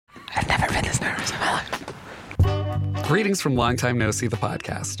years of my life. Greetings from Long Time No See, the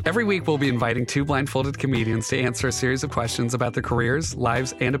podcast. Every week, we'll be inviting two blindfolded comedians to answer a series of questions about their careers,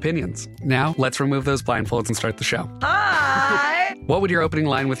 lives, and opinions. Now, let's remove those blindfolds and start the show. Hi! What would your opening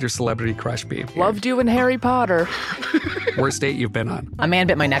line with your celebrity crush be? Loved you in Harry Potter. Worst date you've been on? A man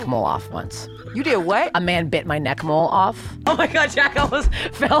bit my neck mole off once. You did what? A man bit my neck mole off. Oh my God, Jack almost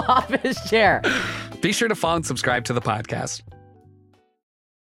fell off his chair. Be sure to follow and subscribe to the podcast.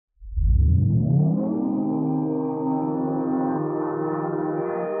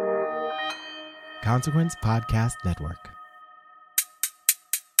 Consequence Podcast Network.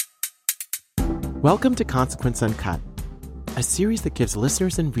 Welcome to Consequence Uncut, a series that gives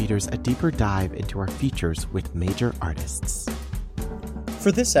listeners and readers a deeper dive into our features with major artists.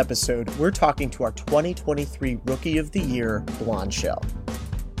 For this episode, we're talking to our 2023 Rookie of the Year, Blondshell.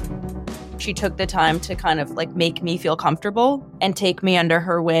 She took the time to kind of like make me feel comfortable and take me under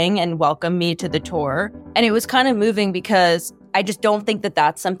her wing and welcome me to the tour. And it was kind of moving because I just don't think that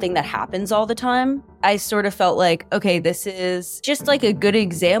that's something that happens all the time. I sort of felt like, okay, this is just like a good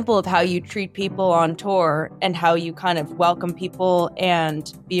example of how you treat people on tour and how you kind of welcome people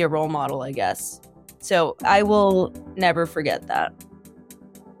and be a role model, I guess. So I will never forget that.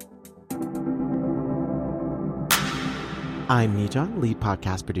 I'm Nijong, lead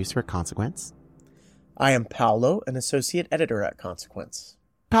podcast producer at Consequence. I am Paolo, an associate editor at Consequence.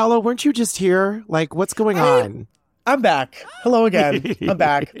 Paolo, weren't you just here? Like, what's going on? I'm back. Hello again. I'm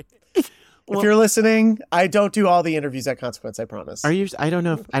back. Well, if you're listening, I don't do all the interviews at Consequence, I promise. Are you? I don't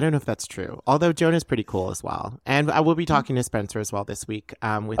know if that's true. Although Jonah's pretty cool as well, and I will be talking to Spencer as well this week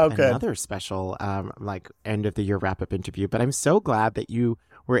with another special like end of the year wrap up interview. But I'm so glad that you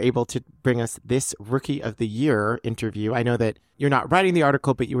were able to bring us this Rookie of the Year interview. I know that you're not writing the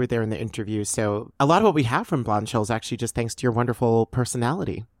article, but you were there in the interview. So a lot of what we have from Blondshell is actually just thanks to your wonderful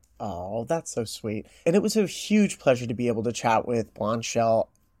personality. Oh, that's so sweet. And it was a huge pleasure to be able to chat with Blondshell.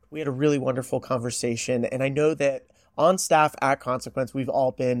 We had a really wonderful conversation, and I know that on staff at Consequence, we've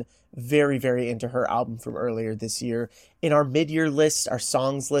all been very, very into her album from earlier this year. In our mid-year list, our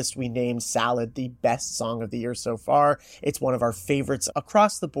songs list, we named Salad the best song of the year so far. It's one of our favorites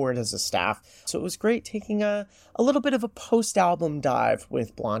across the board as a staff. So it was great taking a little bit of a post-album dive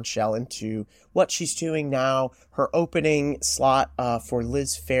with Blondshell into what she's doing now, her opening slot for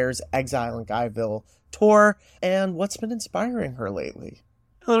Liz Phair's Exile in Guyville tour, and what's been inspiring her lately.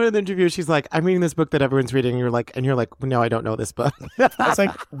 Earlier in the interview, she's like, I'm reading this book that everyone's reading. And you're like, no, I don't know this book. I was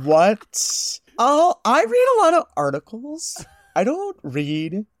like, what? Oh, I read a lot of articles. I don't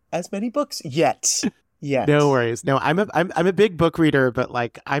read as many books yet. No worries. No, I'm a big book reader, but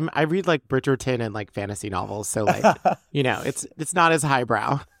like I read like Bridgerton and like fantasy novels. So like, it's not as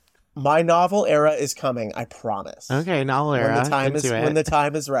highbrow. My novel era is coming, I promise. Okay, novel era. When the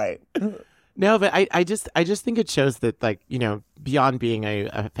time is right. No, but I just think it shows that, like, beyond being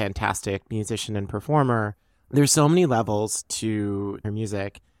a fantastic musician and performer, there's so many levels to her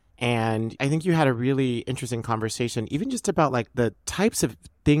music. And I think you had a really interesting conversation, even just about like the types of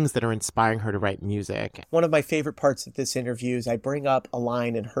things that are inspiring her to write music. One of my favorite parts of this interview is I bring up a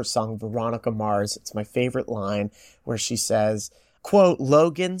line in her song, Veronica Mars. It's my favorite line where she says, quote,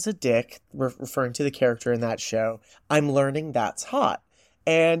 Logan's a dick, referring to the character in that show. I'm learning that's hot.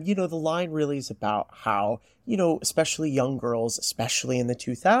 And, the line really is about how, especially young girls, especially in the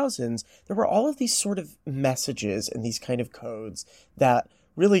 2000s, there were all of these sort of messages and these kind of codes that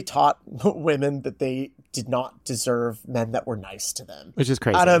really taught women that they did not deserve men that were nice to them. Which is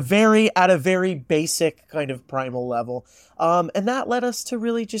crazy. At a very basic kind of primal level. And that led us to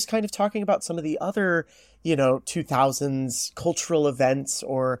really just kind of talking about some of the other 2000s cultural events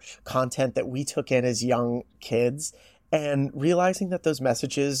or content that we took in as young kids, and realizing that those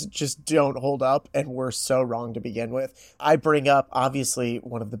messages just don't hold up and were so wrong to begin with. I bring up, obviously,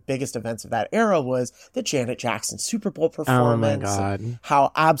 one of the biggest events of that era was the Janet Jackson Super Bowl performance. Oh, my God.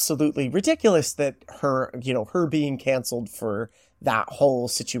 How absolutely ridiculous that her being canceled for that whole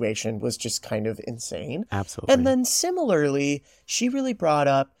situation was just kind of insane. Absolutely. And then similarly, she really brought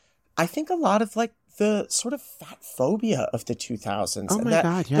up, I think, a lot of like the sort of fat phobia of the 2000s. Oh, my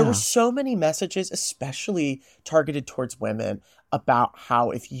God, yeah. There were so many messages, especially targeted towards women, about how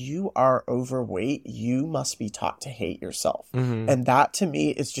if you are overweight, you must be taught to hate yourself. Mm-hmm. And that, to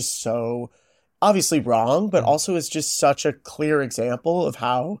me, is just so obviously wrong, but also is just such a clear example of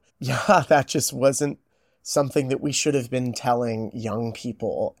how, that just wasn't something that we should have been telling young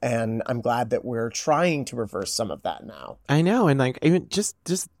people. And I'm glad that we're trying to reverse some of that now. I know. And like, even just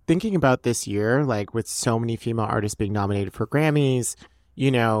thinking about this year, like with so many female artists being nominated for Grammys,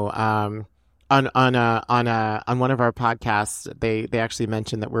 on one of our podcasts, they actually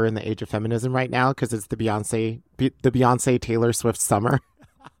mentioned that we're in the age of feminism right now because it's the Beyonce Taylor Swift summer.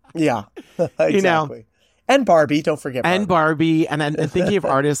 Yeah, exactly. You know? And Barbie, don't forget Barbie. And Barbie, and then thinking of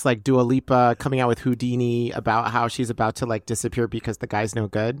artists like Dua Lipa coming out with Houdini about how she's about to like disappear because the guy's no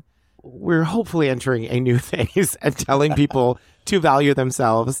good. We're hopefully entering a new phase and telling people to value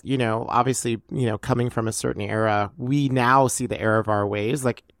themselves. You know, obviously, you know, coming from a certain era, we now see the error of our ways.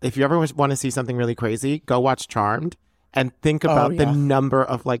 Like, if you ever want to see something really crazy, go watch Charmed and think about the number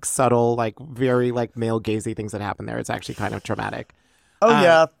of like subtle, like very like male gazy things that happen there. It's actually kind of traumatic.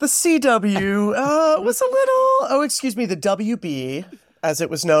 Yeah, the CW was a little, the WB, as it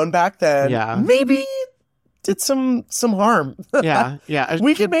was known back then. Yeah. Maybe did some harm. Yeah.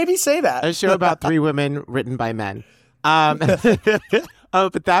 We could maybe say that. A show about 3 women written by men. But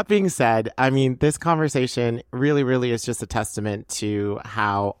that being said, I mean, this conversation really, really is just a testament to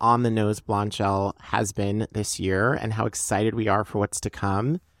how on the nose Blondshell has been this year and how excited we are for what's to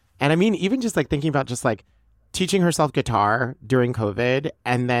come. And I mean, even just like thinking about just like teaching herself guitar during COVID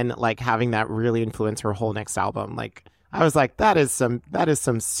and then like having that really influence her whole next album. Like, I was like, that is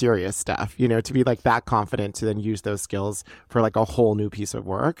some serious stuff, you know, to be like that confident to then use those skills for like a whole new piece of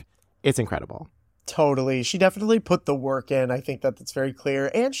work. It's incredible. Totally. She definitely put the work in. I think that's very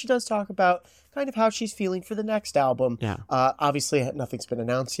clear. And she does talk about kind of how she's feeling for the next album. Yeah. Obviously, nothing's been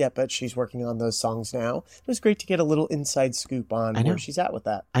announced yet, but she's working on those songs now. It was great to get a little inside scoop on where she's at with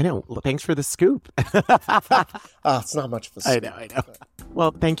that. I know. Thanks for the scoop. It's not much of a scoop. I know.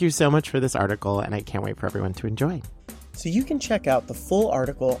 Well, thank you so much for this article, and I can't wait for everyone to enjoy. So you can check out the full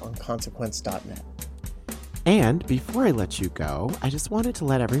article on consequence.net. And before I let you go, I just wanted to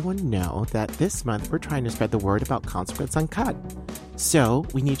let everyone know that this month we're trying to spread the word about Consequence Uncut. So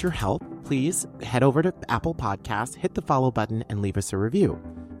we need your help. Please head over to Apple Podcasts, hit the follow button, and leave us a review.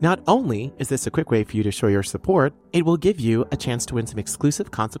 Not only is this a quick way for you to show your support, it will give you a chance to win some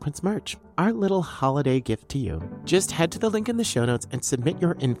exclusive Consequence merch, our little holiday gift to you. Just head to the link in the show notes and submit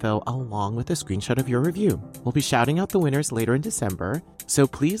your info along with a screenshot of your review. We'll be shouting out the winners later in December, so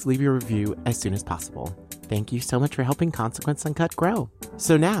please leave your review as soon as possible. Thank you so much for helping Consequence Uncut grow.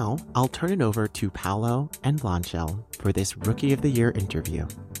 So now, I'll turn it over to Paolo and Blondshell for this Rookie of the Year interview.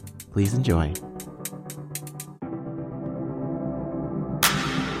 Please enjoy.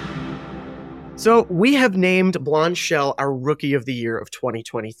 So we have named Blondshell our Rookie of the Year of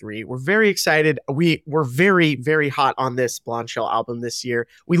 2023. We're very excited. We were very, very hot on this Blondshell album this year.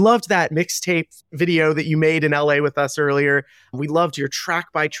 We loved that mixtape video that you made in LA with us earlier. We loved your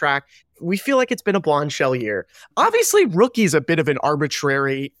track by track. We feel like it's been a Blondshell year. Obviously, Rookie's a bit of an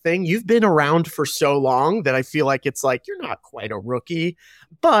arbitrary thing. You've been around for so long that I feel like it's like, you're not quite a rookie.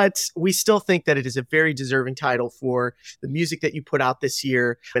 But we still think that it is a very deserving title for the music that you put out this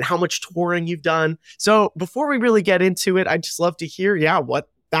year and how much touring you've done. So before we really get into it, I'd just love to hear, what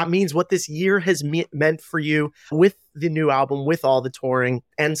that means, what this year has meant for you with the new album, with all the touring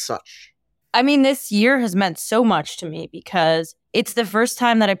and such. I mean, this year has meant so much to me because it's the first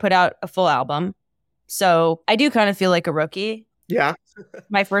time that I put out a full album. So I do kind of feel like a rookie. Yeah.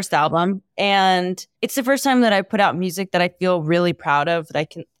 My first album. And it's the first time that I put out music that I feel really proud of, that I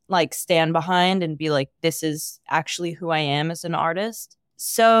can like stand behind and be like, this is actually who I am as an artist.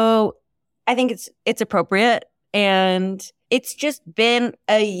 So I think it's appropriate. And it's just been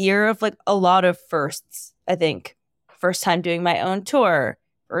a year of like a lot of firsts, I think. First time doing my own tour.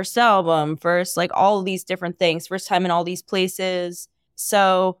 First album, first, like all of these different things, first time in all these places.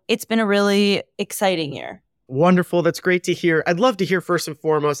 So it's been a really exciting year. Wonderful. That's great to hear. I'd love to hear first and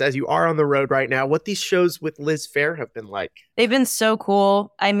foremost, as you are on the road right now, what these shows with Liz Phair have been like. They've been so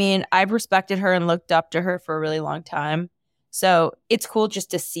cool. I mean, I've respected her and looked up to her for a really long time. So it's cool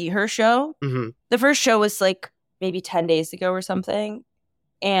just to see her show. Mm-hmm. The first show was like maybe 10 days ago or something.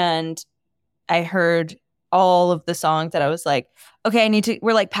 And I heard all of the songs that I was like, okay,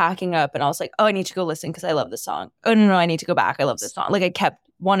 we're like packing up. And I was like, oh, I need to go listen because I love this song. Oh, no, I need to go back. I love this song. Like I kept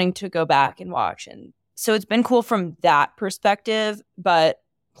wanting to go back and watch. And so it's been cool from that perspective. But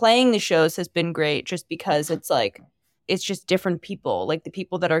playing the shows has been great just because it's like, it's just different people. Like the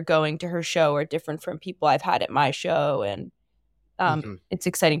people that are going to her show are different from people I've had at my show. And it's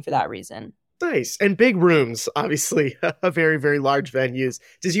exciting for that reason. Nice. And big rooms, obviously, very, very large venues.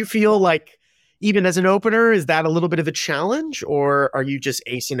 Does you feel like, even as an opener, is that a little bit of a challenge, or are you just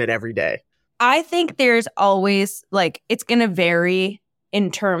acing it every day? I think there's always like, it's going to vary in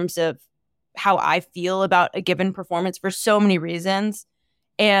terms of how I feel about a given performance for so many reasons.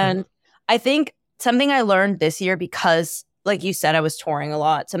 And I think something I learned this year, because like you said, I was touring a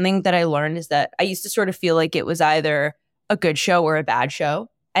lot. Something that I learned is that I used to sort of feel like it was either a good show or a bad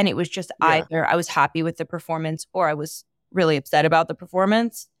show. And it was just either I was happy with the performance or I was really upset about the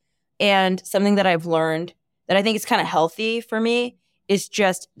performance. And something that I've learned that I think is kind of healthy for me is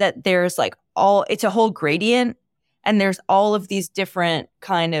just that there's like it's a whole gradient, and there's all of these different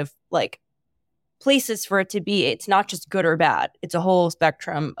kind of like places for it to be. It's not just good or bad. It's a whole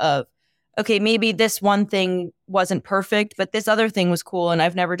spectrum of, okay, maybe this one thing wasn't perfect, but this other thing was cool and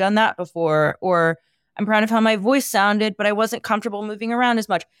I've never done that before. Or I'm proud of how my voice sounded, but I wasn't comfortable moving around as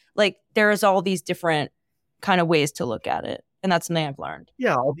much. Like there's all these different kind of ways to look at it. And that's something I've learned.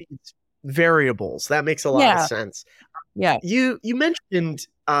 Yeah, all these variables. That makes a lot of sense. Yeah. You mentioned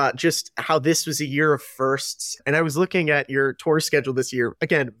just how this was a year of firsts. And I was looking at your tour schedule this year.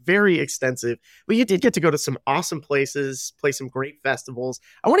 Again, very extensive. But you did get to go to some awesome places, play some great festivals.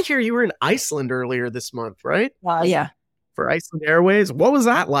 I want to hear you were in Iceland earlier this month, right? Yeah. For Iceland Airways. What was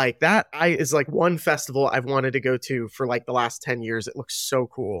that like? That is like one festival I've wanted to go to for like the last 10 years. It looks so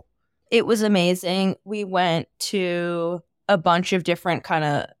cool. It was amazing. We went to a bunch of different kind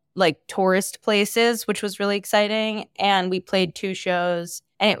of like tourist places, which was really exciting. And we played 2 shows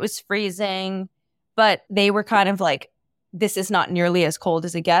and it was freezing, but they were kind of like, this is not nearly as cold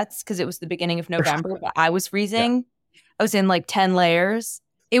as it gets because it was the beginning of November, but I was freezing. Yeah. I was in like 10 layers.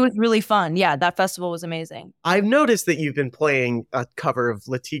 It was really fun. Yeah, that festival was amazing. I've noticed that you've been playing a cover of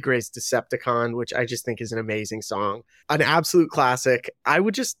Le Tigre's Decepticon, which I just think is an amazing song. An absolute classic. I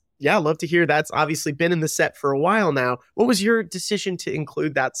would just, love to hear. That's obviously been in the set for a while now. What was your decision to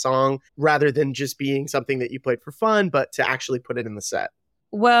include that song rather than just being something that you played for fun, but to actually put it in the set?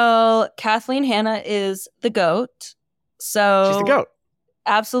 Well, Kathleen Hanna is the GOAT. So she's the GOAT.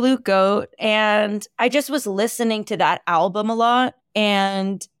 Absolute GOAT. And I just was listening to that album a lot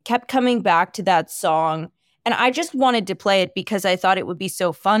and kept coming back to that song. And I just wanted to play it because I thought it would be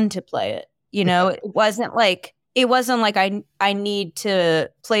so fun to play it. You know, it wasn't like I need to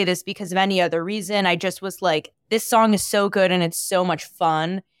play this because of any other reason. I just was like, this song is so good and it's so much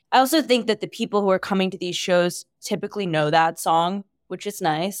fun. I also think that the people who are coming to these shows typically know that song, which is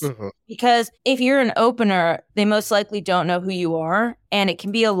nice. Because if you're an opener, they most likely don't know who you are. And it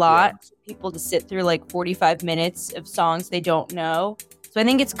can be a lot for people to sit through like 45 minutes of songs they don't know. So I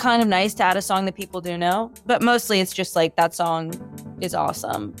think it's kind of nice to add a song that people do know. But mostly it's just like that song is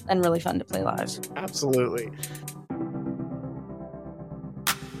awesome and really fun to play live. Absolutely.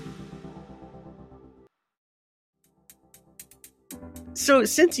 So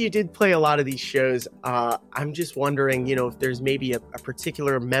since you did play a lot of these shows, I'm just wondering, if there's maybe a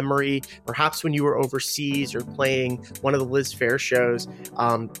particular memory, perhaps when you were overseas or playing one of the Liz Phair shows,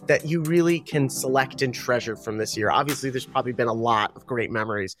 that you really can select and treasure from this year. Obviously, there's probably been a lot of great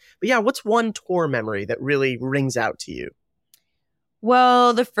memories. But what's one tour memory that really rings out to you?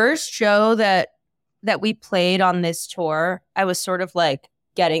 Well, the first show that we played on this tour, I was sort of like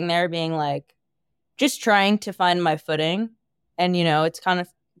getting there being like, just trying to find my footing. And, it's kind of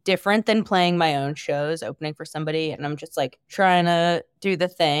different than playing my own shows, opening for somebody. And I'm just like trying to do the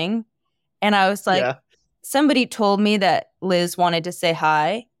thing. And I was like, somebody told me that Liz wanted to say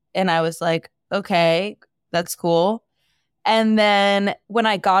hi. And I was like, okay, that's cool. And then when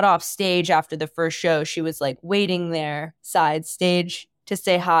I got off stage after the first show, she was like waiting there side stage to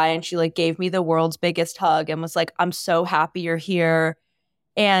say hi. And she like gave me the world's biggest hug and was like, I'm so happy you're here.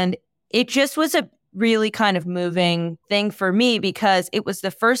 And it just was a really kind of moving thing for me because it was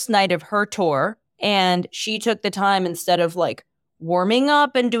the first night of her tour and she took the time instead of like warming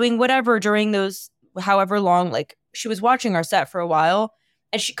up and doing whatever during those however long, like she was watching our set for a while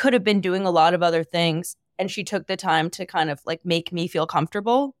and she could have been doing a lot of other things. And she took the time to kind of like make me feel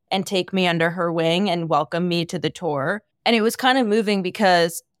comfortable and take me under her wing and welcome me to the tour. And it was kind of moving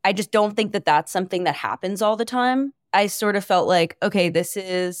because I just don't think that that's something that happens all the time. I sort of felt like, okay,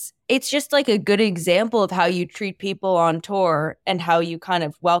 it's just like a good example of how you treat people on tour and how you kind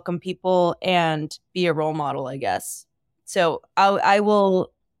of welcome people and be a role model, I guess. So I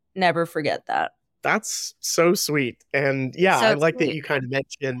will never forget that. That's so sweet. And I like that you kind of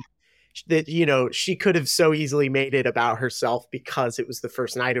mentioned that, she could have so easily made it about herself because it was the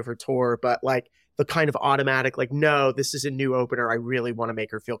first night of her tour, but like the kind of automatic, like, no, this is a new opener. I really want to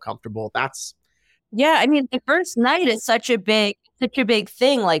make her feel comfortable. Yeah, I mean, the first night is such a big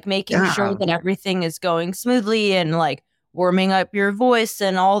thing, like making sure that everything is going smoothly and like warming up your voice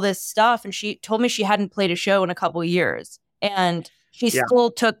and all this stuff. And she told me she hadn't played a show in a couple years. And she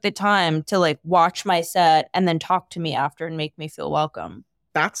still took the time to like watch my set and then talk to me after and make me feel welcome.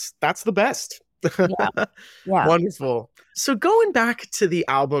 That's the best. Yeah. Wonderful. So going back to the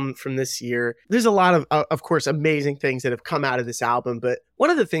album from this year, there's a lot of course, amazing things that have come out of this album. But one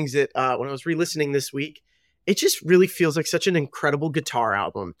of the things that when I was re-listening this week, it just really feels like such an incredible guitar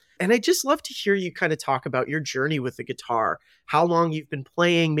album. And I just love to hear you kind of talk about your journey with the guitar, how long you've been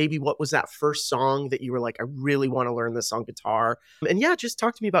playing, maybe what was that first song that you were like, I really want to learn this on guitar. And yeah, just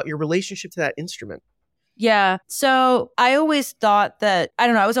talk to me about your relationship to that instrument. Yeah. So I always thought that, I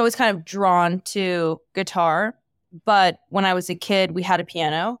don't know, I was always kind of drawn to guitar. But when I was a kid, we had a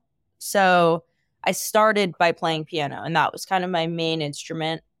piano. So I started by playing piano, and that was kind of my main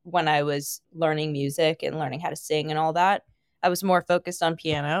instrument when I was learning music and learning how to sing and all that. I was more focused on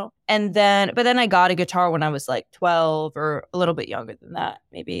piano. But then I got a guitar when I was like 12 or a little bit younger than that,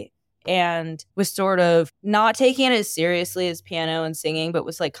 maybe. And was sort of not taking it as seriously as piano and singing, but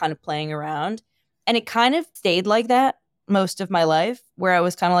was like kind of playing around. And it kind of stayed like that most of my life, where I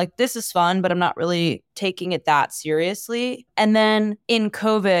was kind of like, this is fun, but I'm not really taking it that seriously. And then in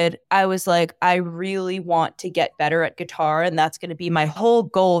COVID, I was like, I really want to get better at guitar. And that's going to be my whole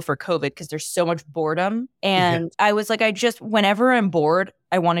goal for COVID, because there's so much boredom. And I was like, whenever I'm bored,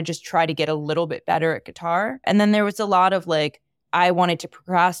 I want to just try to get a little bit better at guitar. And then there was a lot of like, I wanted to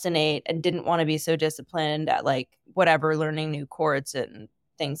procrastinate and didn't want to be so disciplined at like whatever, learning new chords and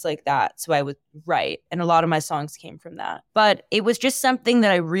things like that. So I would write, and a lot of my songs came from that. But it was just something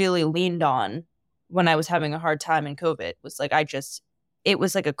that I really leaned on when I was having a hard time in COVID. It was like it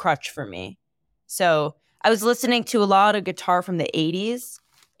was like a crutch for me. So I was listening to a lot of guitar from the 80s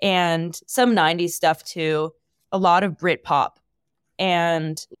and some 90s stuff too, a lot of Britpop,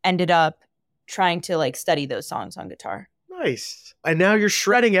 and ended up trying to like study those songs on guitar. Nice. And now you're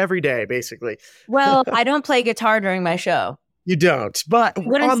shredding every day, basically. Well, I don't play guitar during my show. You don't, but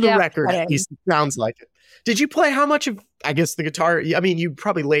on the record, at least it sounds like it. Did you play how much of, I guess, the guitar? I mean, you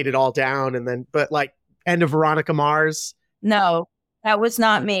probably laid it all down but like End of Veronica Mars? No, that was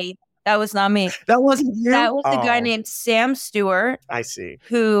not me. That wasn't you? That was a guy named Sam Stewart. I see.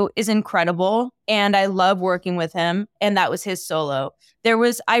 Who is incredible. And I love working with him. And that was his solo.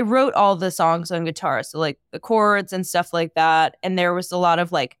 I wrote all the songs on guitar. So like the chords and stuff like that. And there was a lot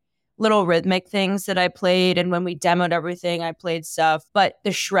of like little rhythmic things that I played. And when we demoed everything, I played stuff. But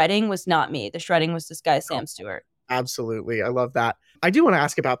the shredding was not me. The shredding was this guy, Sam Stewart. Absolutely. I love that. I do want to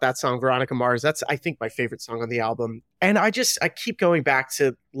ask about that song, Veronica Mars. That's, I think, my favorite song on the album. And I keep going back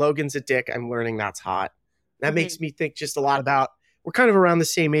to Logan's a Dick. I'm learning that's hot. That makes me think just a lot about, we're kind of around the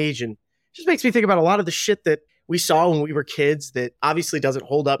same age, and just makes me think about a lot of the shit that we saw when we were kids that obviously doesn't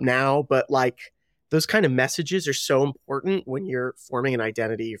hold up now, but like those kind of messages are so important when you're forming an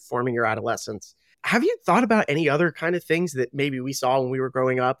identity, you're forming your adolescence. Have you thought about any other kind of things that maybe we saw when we were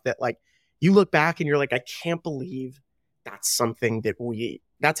growing up that like you look back and you're like, I can't believe that's something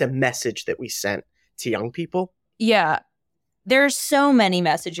that's a message that we sent to young people? Yeah. There's so many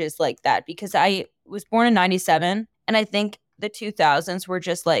messages like that, because I was born in 97, and I think the 2000s were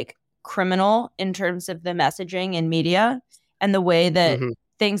just like criminal in terms of the messaging in media and the way that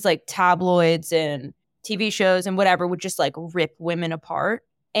things like tabloids and TV shows and whatever would just like rip women apart.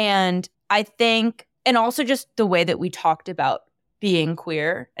 And I think, and also just the way that we talked about being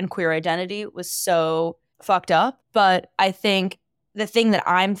queer and queer identity was so fucked up. But I think the thing that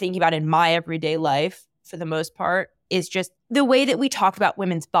I'm thinking about in my everyday life for the most part is just the way that we talk about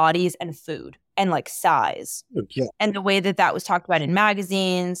women's bodies and food and like size, and the way that that was talked about in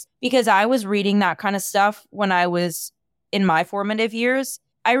magazines, because I was reading that kind of stuff when I was in my formative years.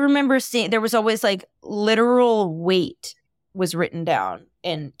 I remember seeing there was always like literal weight was written down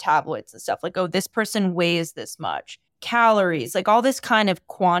in tabloids and stuff, like, oh, this person weighs this much, calories, like all this kind of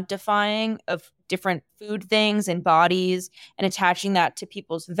quantifying of different food things and bodies and attaching that to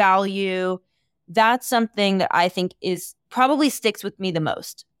people's value. That's something that I think is probably sticks with me the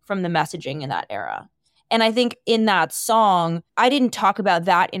most from the messaging in that era. And I think in that song, I didn't talk about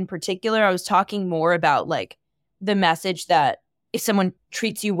that in particular. I was talking more about like the message that if someone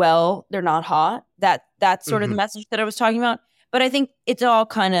treats you well, they're not hot. That's sort of the message that I was talking about. But I think it's all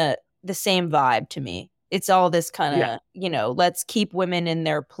kind of the same vibe to me. It's all this kind of, let's keep women in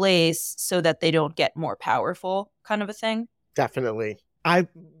their place so that they don't get more powerful kind of a thing. Definitely. I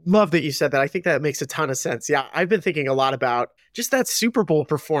love that you said that. I think that makes a ton of sense. Yeah, I've been thinking a lot about just that Super Bowl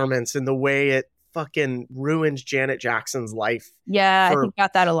performance and the way it fucking ruined Janet Jackson's life. Yeah, I think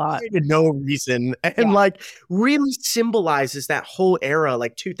about that a lot. For no reason. And like really symbolizes that whole era,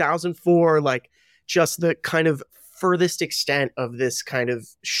 like 2004, like just the kind of furthest extent of this kind of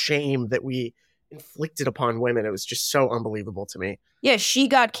shame that we inflicted upon women. It was just so unbelievable to me. Yeah, she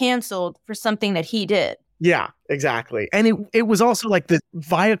got canceled for something that he did. Yeah, exactly. And it was also like the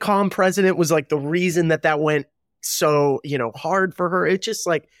Viacom president was like the reason that went so, hard for her. It just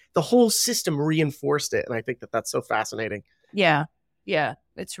like the whole system reinforced it. And I think that that's so fascinating. Yeah. Yeah.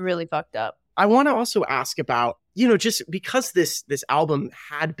 It's really fucked up. I want to also ask about, just because this album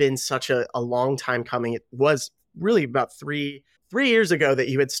had been such a long time coming, it was really about three years ago that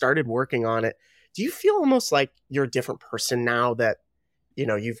you had started working on it. Do you feel almost like you're a different person now that,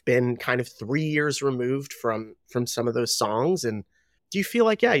 you've been kind of 3 years removed from some of those songs? And do you feel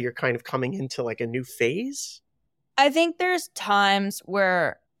like, you're kind of coming into like a new phase? I think there's times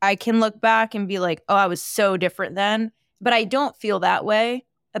where I can look back and be like, oh, I was so different then. But I don't feel that way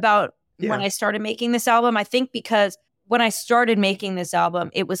about when I started making this album. I think because when I started making this album,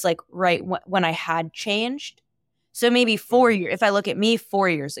 it was like right when I had changed. So maybe 4 years, if I look at me 4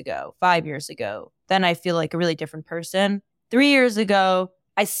 years ago, 5 years ago, then I feel like a really different person. 3 years ago,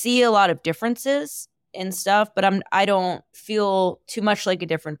 I see a lot of differences in stuff, but I don't feel too much like a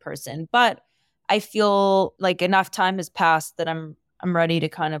different person. But I feel like enough time has passed that I'm ready to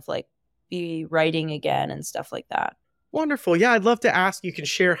kind of like be writing again and stuff like that. Wonderful. Yeah, I'd love to ask, you can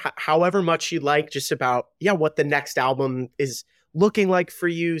share however much you'd like just about, what the next album is looking like for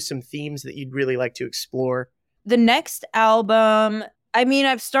you, some themes that you'd really like to explore. The next album, I mean,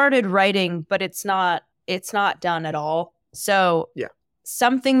 I've started writing, but it's not done at all. So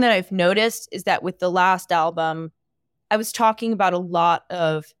something that I've noticed is that with the last album, I was talking about a lot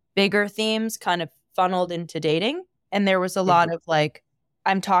of bigger themes kind of funneled into dating. And there was a lot of like,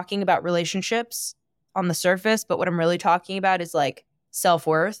 I'm talking about relationships on the surface, but what I'm really talking about is like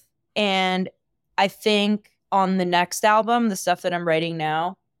self-worth. And I think on the next album, the stuff that I'm writing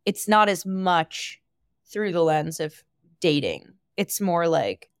now, it's not as much through the lens of dating. It's more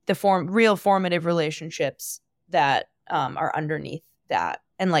like the real formative relationships that are underneath that.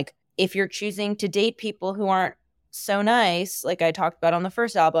 And like, if you're choosing to date people who aren't so nice, like I talked about on the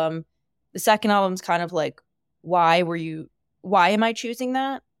first album, the second album's kind of like, why am I choosing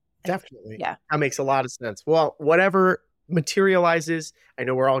that? Definitely. Yeah. That makes a lot of sense. Well, whatever materializes, I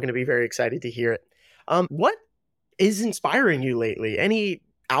know we're all going to be very excited to hear it. What is inspiring you lately? Any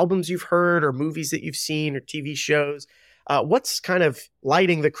albums you've heard or movies that you've seen or TV shows? What's kind of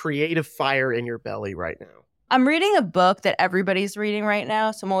lighting the creative fire in your belly right now? I'm reading a book that everybody's reading right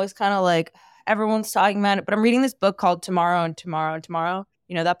now. So I'm always kind of like, everyone's talking about it. But I'm reading this book called Tomorrow and Tomorrow and Tomorrow.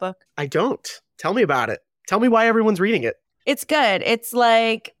 You know that book? I don't. Tell me about it. Tell me why everyone's reading it. It's good. It's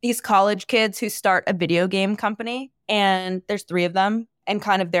like these college kids who start a video game company. And there's 3 of them. And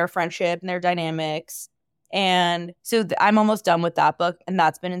kind of their friendship and their dynamics. And so I'm almost done with that book. And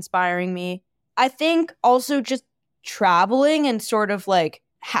that's been inspiring me. I think also just traveling and sort of like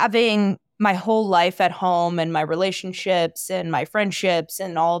having my whole life at home and my relationships and my friendships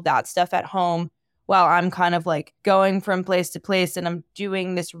and all of that stuff at home while I'm kind of like going from place to place and I'm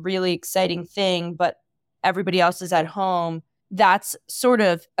doing this really exciting thing, but everybody else is at home. That's sort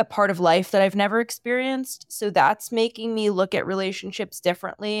of a part of life that I've never experienced. So that's making me look at relationships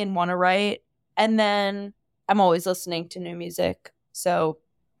differently and want to write. And then I'm always listening to new music. So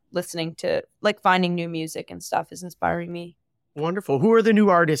listening to like finding new music and stuff is inspiring me. Wonderful. Who are the new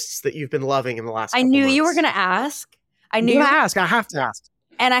artists that you've been loving in the last couple knew months? You were going to ask. I knew you were going to ask. I have to ask.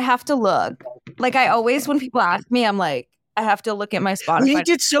 And I have to look. Like I always, when people ask me, I'm like, I have to look at my Spotify. You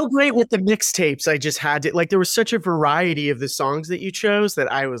did so great with the mixtapes. I just had to, like, there was such a variety of the songs that you chose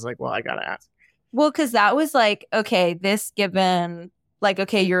that I was like, well, I got to ask. Well, because that was like, okay, this given, like,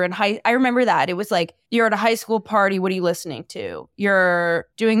 okay, you're in I remember that. It was like, you're at a high school party. What are you listening to? You're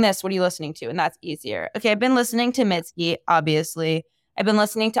doing this. What are you listening to? And that's easier. Okay, I've been listening to Mitski, obviously. I've been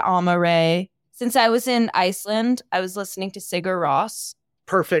listening to Amare. Since I was in Iceland, I was listening to Sigur Rós.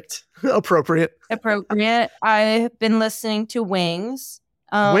 Perfect. Appropriate. I've been listening to Wings.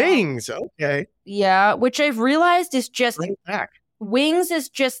 Wings. Okay. Yeah, which I've realized is just Bring it back. Wings is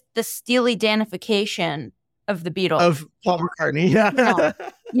just the Steely Danification of the Beatles. Of Paul McCartney. Yeah.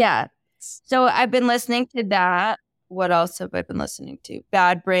 Yeah. So I've been listening to that. What else have I been listening to?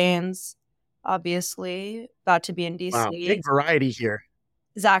 Bad Brains, obviously. About to be in DC. Wow, big variety here.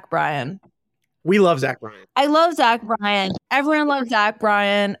 Zach Bryan. We love Zach Bryan. I love Zach Bryan. Everyone loves Zach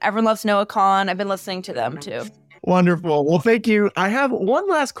Bryan. Everyone loves Noah Kahan. I've been listening to them too. Wonderful. Well, thank you. I have one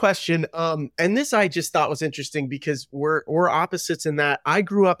last question. And this I just thought was interesting because we're opposites in that I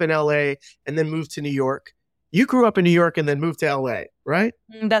grew up in LA and then moved to New York. You grew up in New York and then moved to LA, right?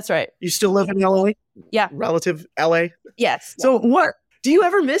 That's right. You still live in LA? Yeah. Relative LA? Yes. So what? Do you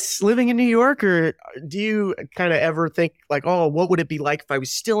ever miss living in New York, or do you kind of ever think like, oh, what would it be like if I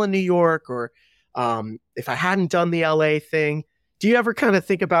was still in New York, or if I hadn't done the LA thing? Do you ever kind of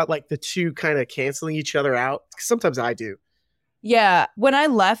think about like the two kind of canceling each other out? 'Cause sometimes I do. Yeah. When I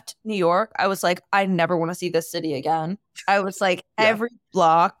left New York, I was like, I never want to see this city again. I was like, every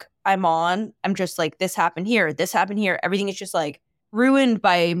block I'm on, I'm just like, this happened here. Everything is just like ruined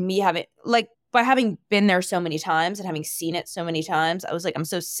by me having been there so many times and having seen it so many times. I was like, I'm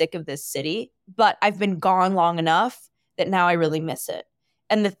so sick of this city, but I've been gone long enough that now I really miss it.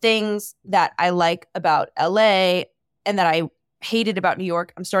 And the things that I like about LA and that I hated about New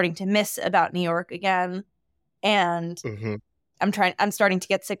York, I'm starting to miss about New York again. And I'm starting to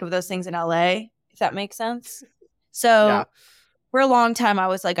get sick of those things in LA, if that makes sense. So for a long time, I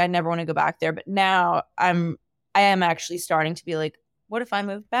was like, I never want to go back there. But now I am actually starting to be like, what if I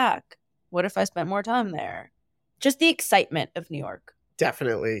moved back? What if I spent more time there? Just the excitement of New York.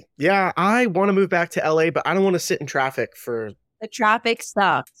 Definitely. Yeah, I want to move back to LA, but I don't want to sit in traffic for... The traffic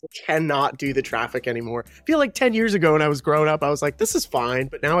sucks. I cannot do the traffic anymore. I feel like 10 years ago when I was growing up, I was like, this is fine.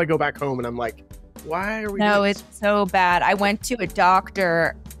 But now I go back home and I'm like, why are we No, doing it's so bad. I went to a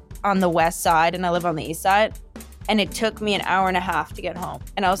doctor on the west side and I live on the east side. And it took me an hour and a half to get home.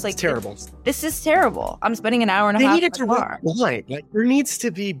 And I was like, it's terrible. This is terrible. I'm spending an hour and a half. They need it to run line. Like, there needs to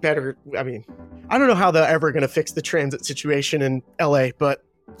be better. I mean, I don't know how they're ever going to fix the transit situation in LA, but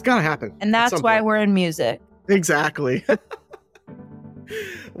it's got to happen. And that's why we're in music. Exactly.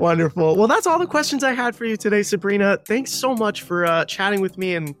 Wonderful. Well, that's all the questions I had for you today, Sabrina. Thanks so much for chatting with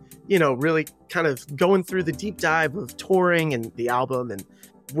me and, really kind of going through the deep dive of touring and the album. And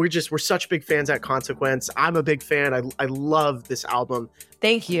we're such big fans at Consequence. I'm a big fan. I love this album.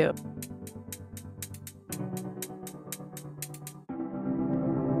 Thank you.